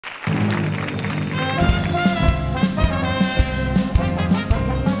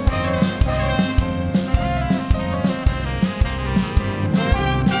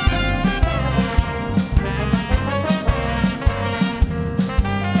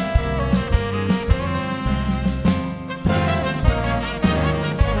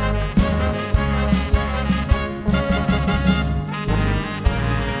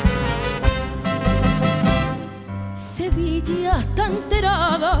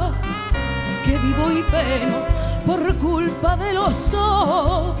vivo y peno por culpa de los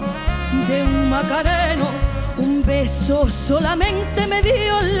ojos de un macareno. Un beso solamente me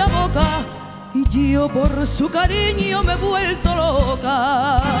dio en la boca y yo por su cariño me he vuelto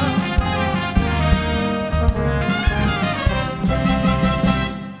loca.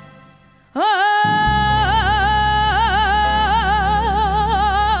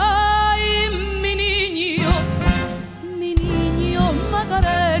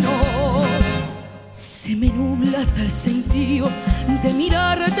 Se me nubla hasta el sentido de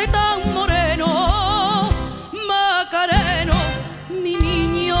mirarte tan moreno. Macareno, mi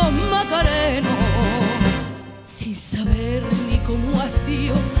niño Macareno, sin saber ni cómo ha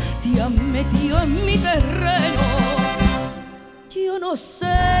sido, te has metido en mi terreno. Yo no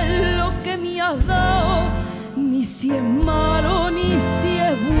sé lo que me has dado, ni si es malo ni si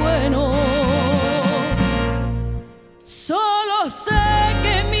es bueno. Solo sé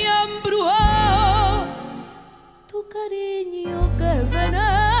que me ha embrujado tu cariño que es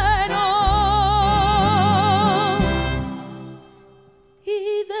veneno,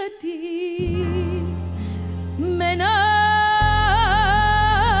 y de ti me he enamorado.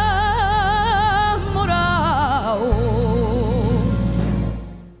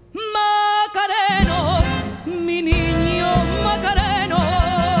 Macareno, mi niño Macareno.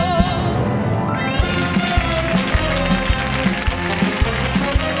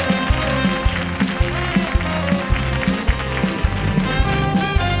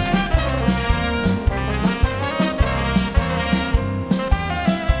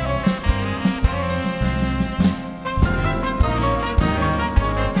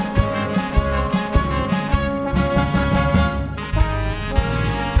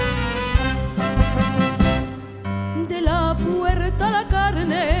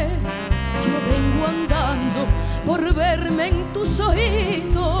 Yo vengo andando por verme en tus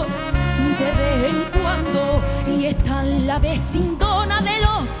ojitos de vez en cuando, y está la vecindona de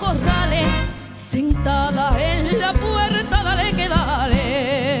los corrales sentada en la puerta, dale que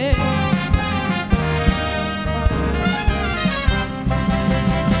dale.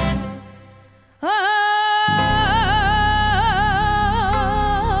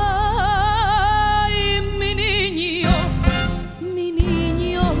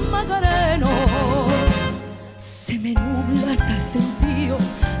 Sentido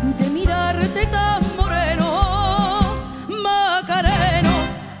de mirarte tan moreno. Macareno,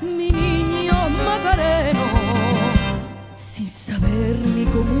 mi niño Macareno, sin saber ni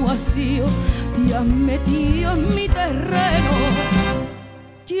cómo ha sido, te has metido en mi terreno.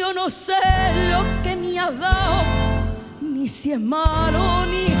 Yo no sé lo que me has dado, ni si es malo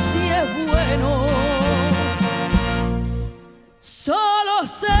ni si es bueno. Solo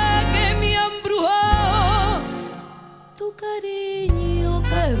sé que me ha embrujado tu cariño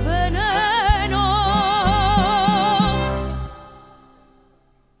que es veneno,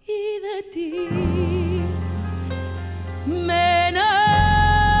 y de ti me he enamorado.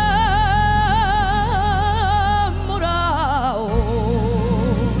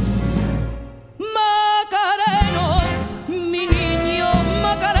 Macareno, mi niño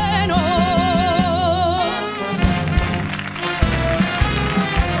Macareno.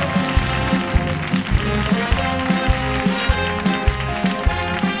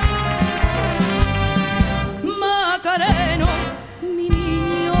 Macareno, mi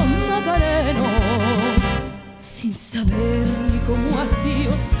niño Macareno, sin saber ni cómo ha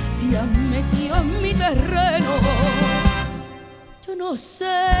sido, te has metido en mi terreno. Yo no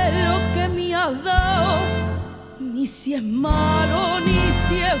sé lo que me has dado, ni si es malo ni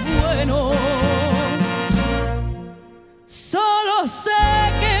si es bueno. Solo sé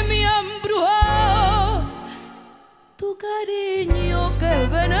que me ha embrujado tu cariño que es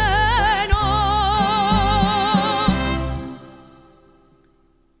veneno.